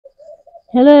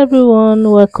Hello everyone,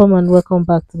 welcome and welcome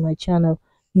back to my channel.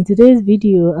 In today's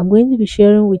video, I'm going to be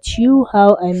sharing with you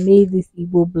how I made this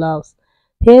Igbo blouse.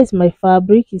 Here's my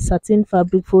fabric. It's satin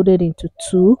fabric folded into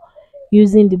two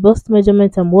using the bust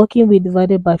measurement I'm working with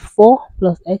divided by 4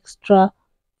 plus extra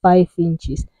 5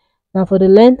 inches. Now for the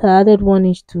length, I added 1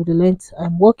 inch to the length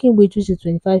I'm working with, which is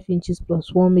 25 inches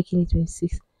plus 1, making it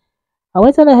 26. I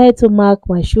went on ahead to mark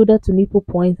my shoulder to nipple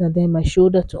point and then my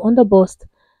shoulder to under bust,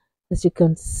 as you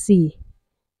can see.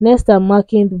 Next, I'm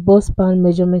marking the bust span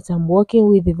measurement I'm working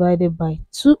with divided by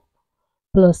 2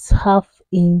 plus half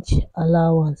inch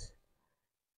allowance.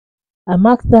 I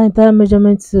marked the entire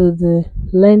measurement to the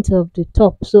length of the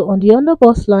top. So on the under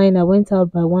bust line, I went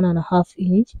out by 1.5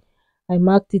 inch. I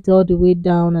marked it all the way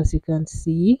down, as you can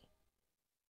see.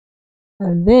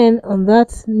 And then on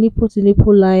that nipple to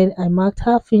nipple line, I marked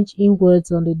half inch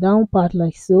inwards on the down part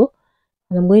like so.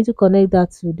 And I'm going to connect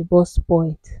that to the bust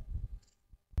point.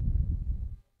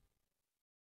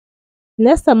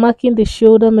 Next, I'm marking the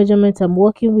shoulder measurement I'm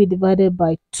working with divided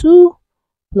by 2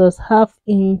 plus half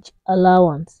inch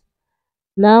allowance.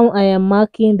 Now I am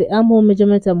marking the armhole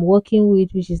measurement I'm working with,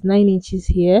 which is 9 inches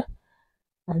here.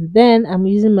 And then I'm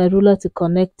using my ruler to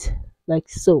connect like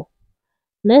so.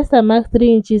 Next, I mark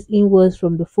 3 inches inwards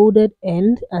from the folded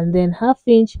end and then half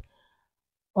inch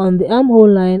on the armhole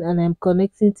line, and I'm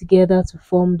connecting together to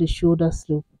form the shoulder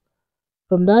slope.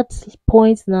 From that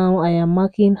point now, I am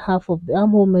marking half of the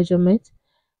armhole measurement.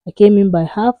 I came in by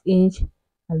half inch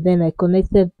and then I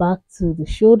connected back to the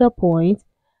shoulder point,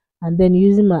 and then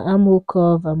using my armhole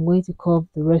curve, I'm going to curve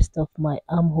the rest of my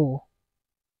armhole.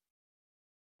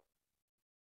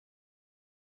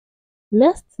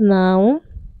 Next, now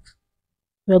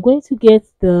we're going to get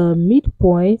the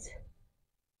midpoint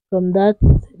from that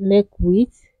neck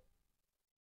width,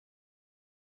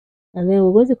 and then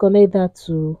we're going to connect that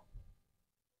to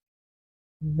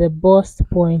the bust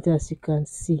point, as you can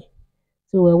see.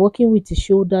 So we're working with the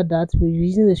shoulder dart. We're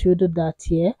using the shoulder dart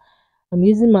here. I'm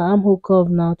using my armhole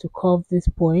curve now to curve this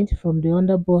point from the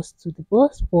under bust to the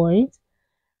bust point.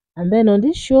 And then on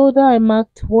this shoulder, I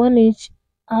marked 1 inch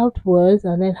outwards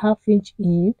and then half inch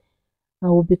in. I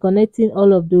will be connecting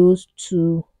all of those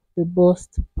to the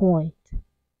bust point.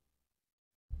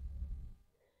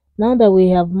 Now that we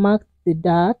have marked the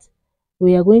dart,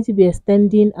 we are going to be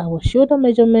extending our shoulder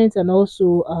measurement and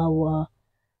also our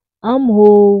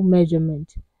armhole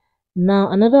measurement.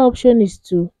 Now another option is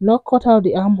to not cut out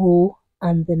the armhole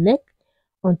and the neck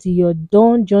until you're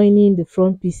done joining the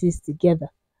front pieces together.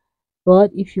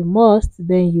 But if you must,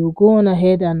 then you go on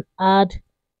ahead and add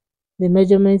the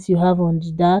measurements you have on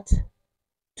the dart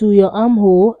to your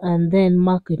armhole and then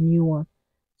mark a new one.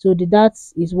 So the dart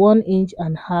is 1.5 inches.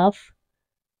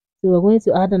 So we're going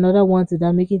to add another one to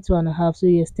that, making 2.5. So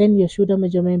you extend your shoulder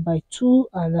measurement by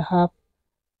 2.5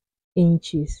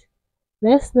 inches.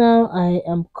 Next, now I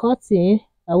am cutting.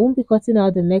 I won't be cutting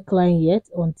out the neckline yet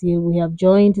until we have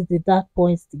joined the dart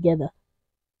points together.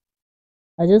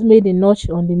 I just made a notch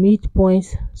on the midpoint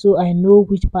so I know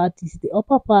which part is the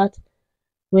upper part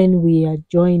when we are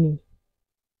joining.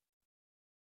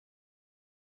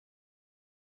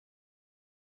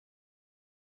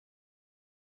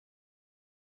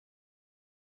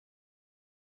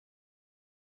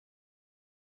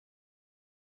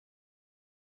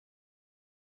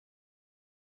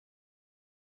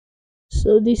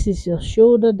 So this is your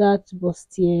shoulder dart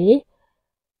bustier.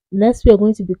 Next, we are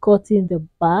going to be cutting the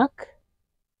back.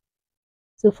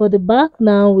 So for the back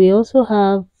now, we also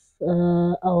have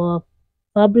our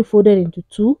fabric folded into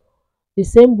two, the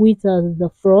same width as the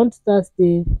front. That's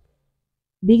the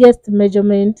biggest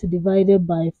measurement divided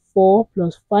by 4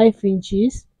 plus 5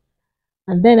 inches.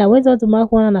 And then I went on to mark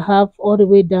 1.5 all the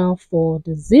way down for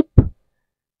the zip.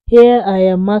 Here I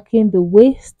am marking the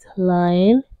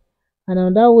waistline, and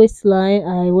on that waistline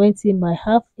I went in by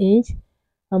half inch.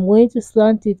 I'm going to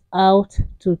slant it out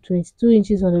to 22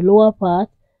 inches on the lower part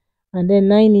and then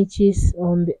 9 inches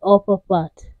on the upper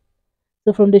part.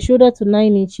 So from the shoulder to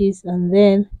 9 inches and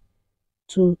then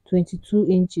to 22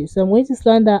 inches. So I'm going to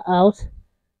slant that out.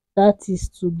 That is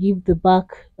to give the back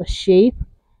a shape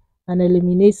and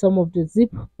eliminate some of the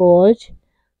zip bulge.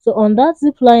 So on that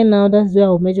zip line now, that's where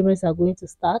our measurements are going to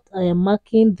start. I am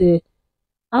marking the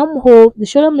armhole, the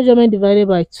shoulder measurement divided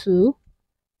by 2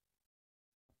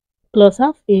 plus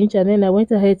half inch, and then I went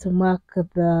ahead to mark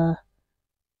the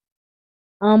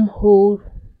armhole,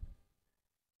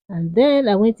 and then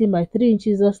I went in by 3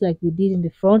 inches just like we did in the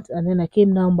front, and then I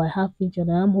came down by half inch on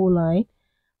the armhole line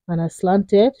and I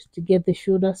slanted to get the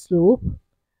shoulder slope.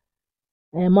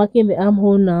 I am marking the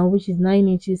armhole now, which is 9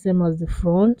 inches, same as the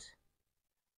front,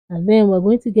 and then we're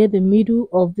going to get the middle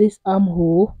of this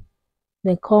armhole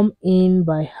then come in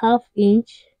by half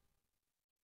inch,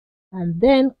 and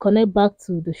then connect back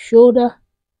to the shoulder,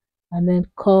 and then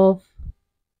curve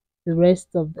the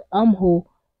rest of the armhole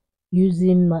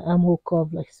using my armhole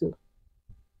curve like so.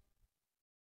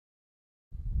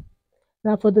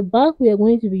 Now for the back, we are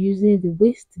going to be using the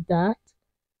waist dart,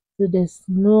 so there's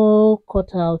no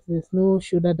cutout, there's no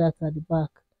shoulder dart at the back.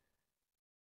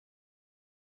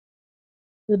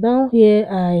 So down here,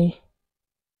 I'm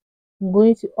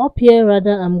going to up here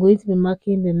rather, I'm going to be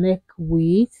marking the neck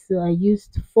width. So I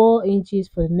used 4 inches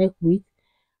for the neck width,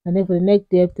 and then for the neck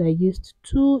depth I used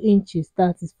 2 inches.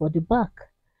 That is for the back.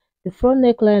 The front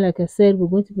neckline, like I said, we're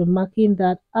going to be marking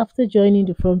that after joining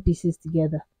the front pieces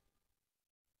together.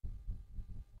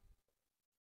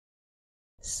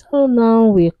 So now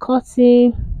we're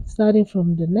cutting starting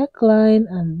from the neckline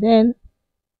and then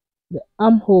the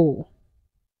armhole.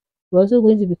 We're also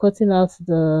going to be cutting out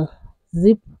the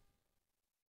zip,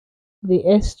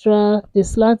 the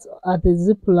slant at the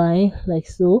zip line like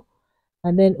so,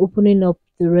 and then opening up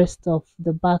the rest of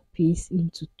the back piece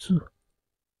into 2.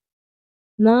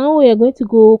 Now we are going to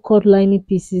go cut lining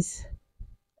pieces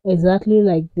exactly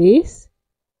like this.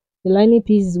 The lining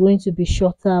piece is going to be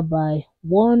shorter by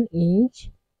 1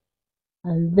 inch,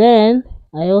 and then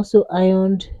I also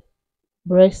ironed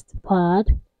breast pad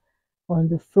on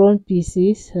the front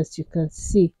pieces. As you can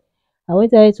see, I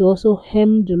went ahead to also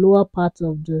hem the lower part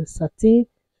of the satin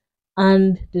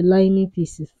and the lining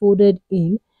pieces folded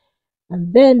in,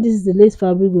 and then this is the lace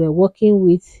fabric we're working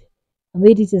with. I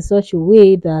made it in such a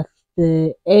way that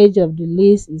the edge of the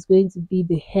lace is going to be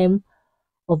the hem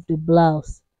of the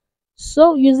blouse.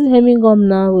 So using hemming gum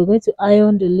now, we're going to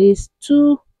iron the lace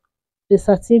to the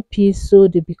satin piece so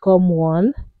they become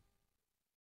one.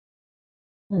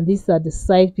 And these are the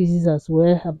side pieces as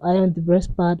well. I've ironed the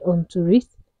breast part onto it,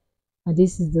 and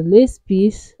this is the lace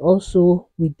piece also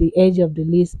with the edge of the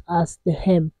lace as the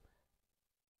hem.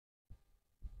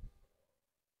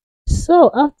 So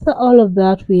after all of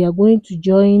that, we are going to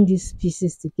join these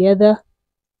pieces together.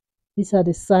 These are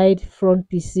the side front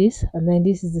pieces, and then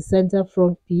this is the center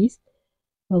front piece.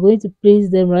 We're going to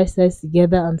place them right sides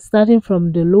together, and starting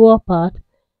from the lower part,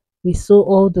 we sew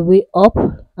all the way up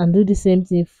and do the same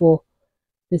thing for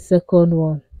the second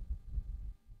one.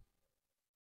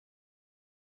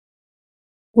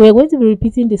 We're going to be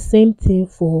repeating the same thing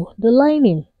for the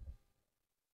lining.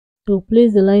 So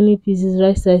place the lining pieces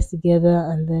right sides together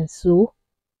and then sew.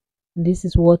 And this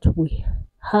is what we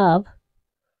have.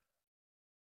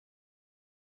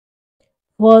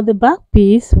 For the back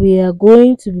piece, we are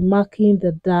going to be marking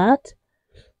the dart.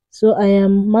 So I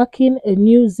am marking a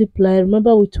new zip line.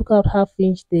 Remember, we took out half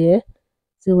inch there,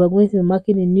 so we're going to be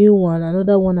marking a new one,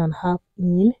 another 1.5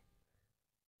 in,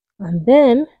 and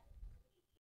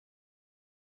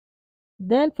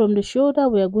then from the shoulder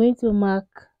we are going to mark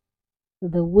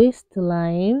the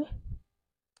waistline,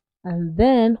 and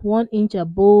then 1 inch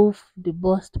above the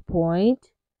bust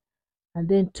point, and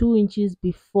then 2 inches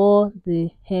before the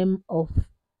hem of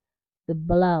the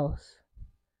blouse.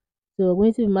 So we're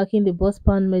going to be marking the bust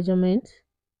span measurement,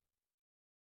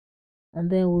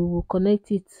 and then we will connect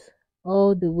it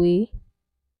all the way.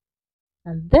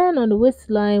 And then on the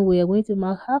waistline, we are going to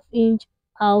mark half inch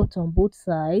out on both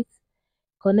sides,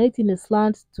 connecting the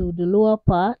slant to the lower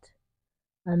part,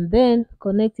 and then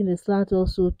connecting the slant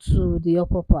also to the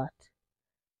upper part.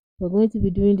 We're going to be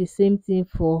doing the same thing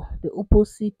for the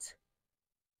opposite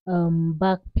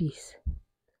back piece.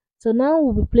 So now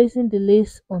we'll be placing the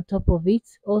lace on top of it.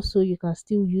 Also, you can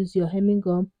still use your hemming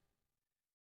gum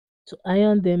to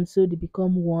iron them so they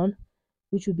become one,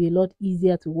 which will be a lot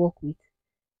easier to work with.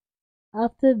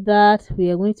 After that, we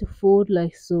are going to fold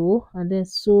like so and then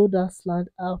sew that slant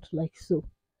out like so.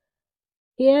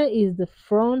 Here is the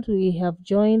front. We have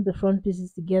joined the front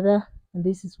pieces together, and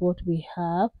this is what we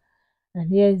have.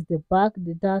 And here is the back.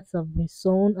 The darts have been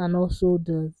sewn, and also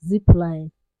the zip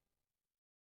line.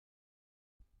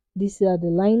 These are the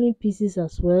lining pieces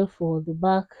as well for the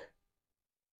back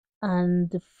and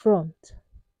the front.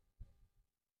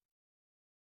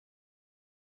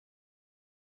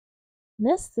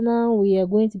 Next, now we are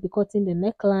going to be cutting the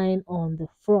neckline on the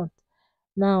front.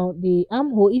 Now the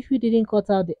armhole, if you didn't cut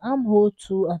out the armhole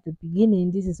too at the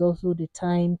beginning, this is also the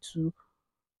time to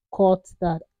cut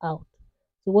that out.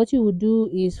 So what you will do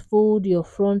is fold your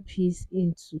front piece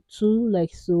into 2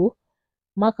 like so.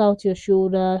 Mark out your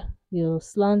shoulder, your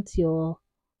slant your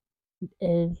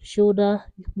shoulder,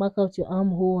 mark out your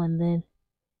armhole, and then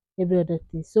every other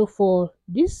thing. So for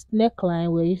this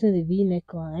neckline, we're using the V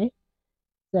neckline.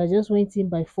 So I just went in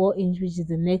by 4 inch, which is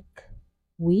the neck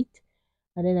width,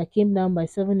 and then I came down by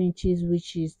 7 inches,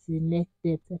 which is the neck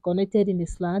depth. I connected in the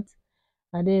slant,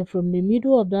 And then from the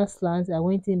middle of that slant, I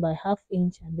went in by half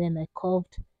inch and then I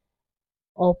curved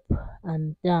up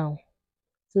and down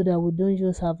so that we don't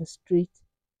just have a straight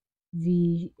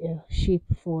V shape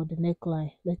for the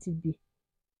neckline. Let it be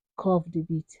curved a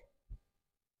bit.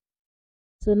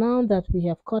 So now that we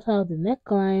have cut out the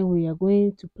neckline, we are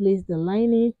going to place the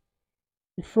lining,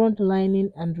 the front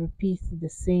lining, and repeat the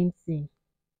same thing.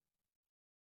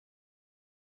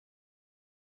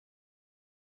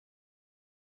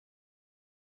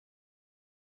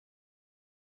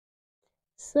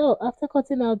 So after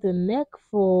cutting out the neck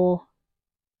for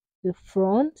the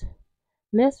front,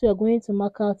 next we are going to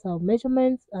mark out our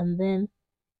measurements and then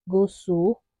go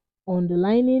sew on the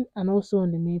lining and also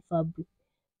on the main fabric.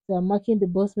 So I'm marking the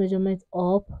bust measurement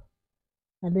up,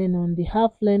 and then on the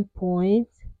half length point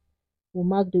we'll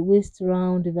mark the waist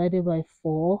round divided by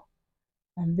 4,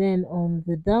 and then on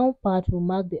the down part we'll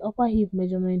mark the upper hip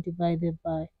measurement divided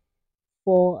by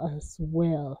 4 as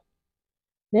well.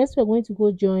 Next we're going to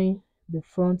go join the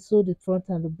front, sew the front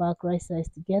and the back right sides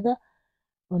together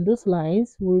on those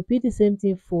lines. We'll repeat the same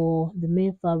thing for the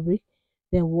main fabric,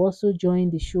 then we'll also join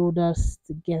the shoulders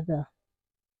together.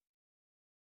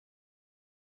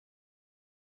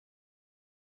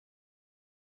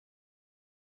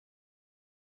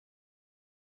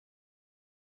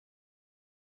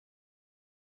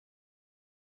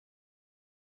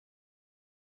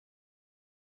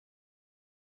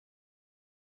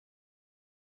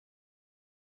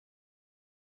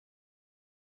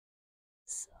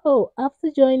 So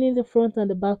after joining the front and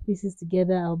the back pieces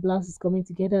together, our blouse is coming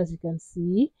together as you can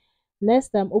see.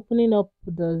 Next, I'm opening up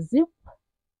the zip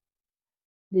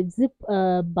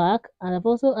back, and I've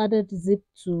also added zip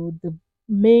to the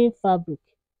main fabric.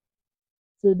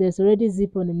 So there's already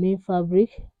zip on the main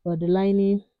fabric, but the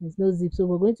lining there's no zip. So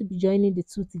we're going to be joining the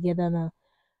two together now.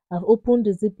 I've opened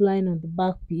the zip line on the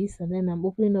back piece, and then I'm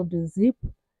opening up the zip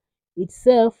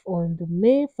itself on the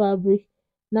main fabric.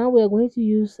 Now we are going to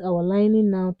use our lining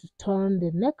now to turn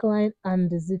the neckline and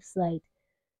the zip side.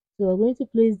 So we're going to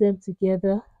place them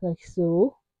together like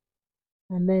so,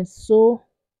 and then sew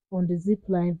on the zip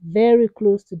line very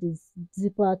close to the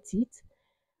zipper teeth,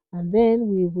 and then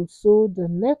we will sew the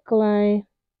neckline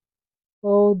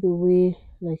all the way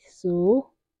like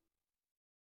so,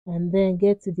 and then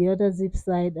get to the other zip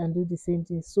side and do the same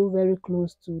thing, sew very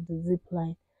close to the zip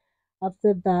line.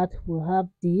 After that we'll have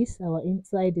this, our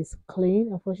inside is clean.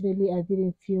 Unfortunately I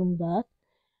didn't film that.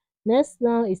 Next,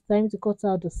 now it's time to cut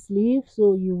out the sleeve.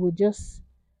 So you will just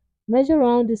measure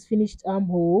around this finished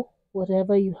armhole,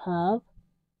 whatever you have,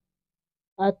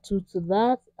 add 2 to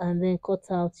that, and then cut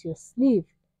out your sleeve.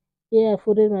 Here I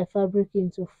folded my fabric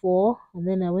into 4, and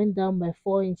then I went down by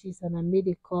 4 inches and I made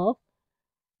a curve,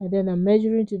 and then I'm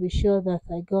measuring to be sure that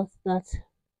I got that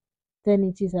 10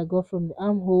 inches I got from the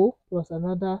armhole plus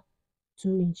another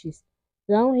 2 inches.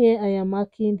 Down here I am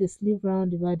marking the sleeve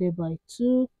round divided by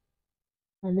 2,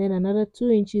 and then another 2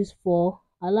 inches for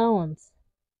allowance.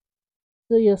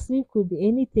 So your sleeve could be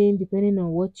anything depending on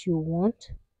what you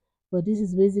want, but this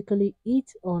is basically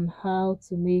it on how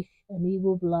to make an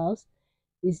Igbo blouse.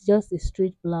 It's just a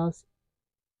straight blouse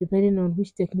depending on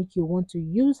which technique you want to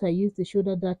use. I used the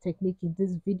shoulder dart technique in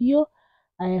this video.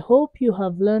 I hope you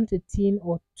have learned a thing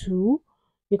or two.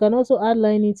 You can also add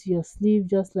lining to your sleeve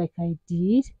just like I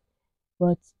did,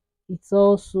 but it's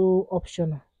also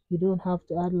optional. You don't have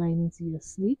to add lining to your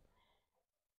sleeve.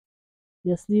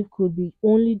 Your sleeve could be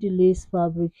only the lace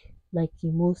fabric like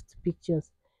in most pictures.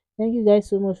 Thank you guys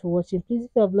so much for watching. Please,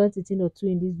 if you have learned a thing or two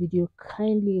in this video,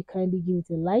 kindly give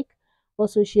it a like.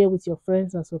 Also share with your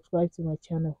friends and subscribe to my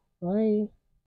channel. Bye.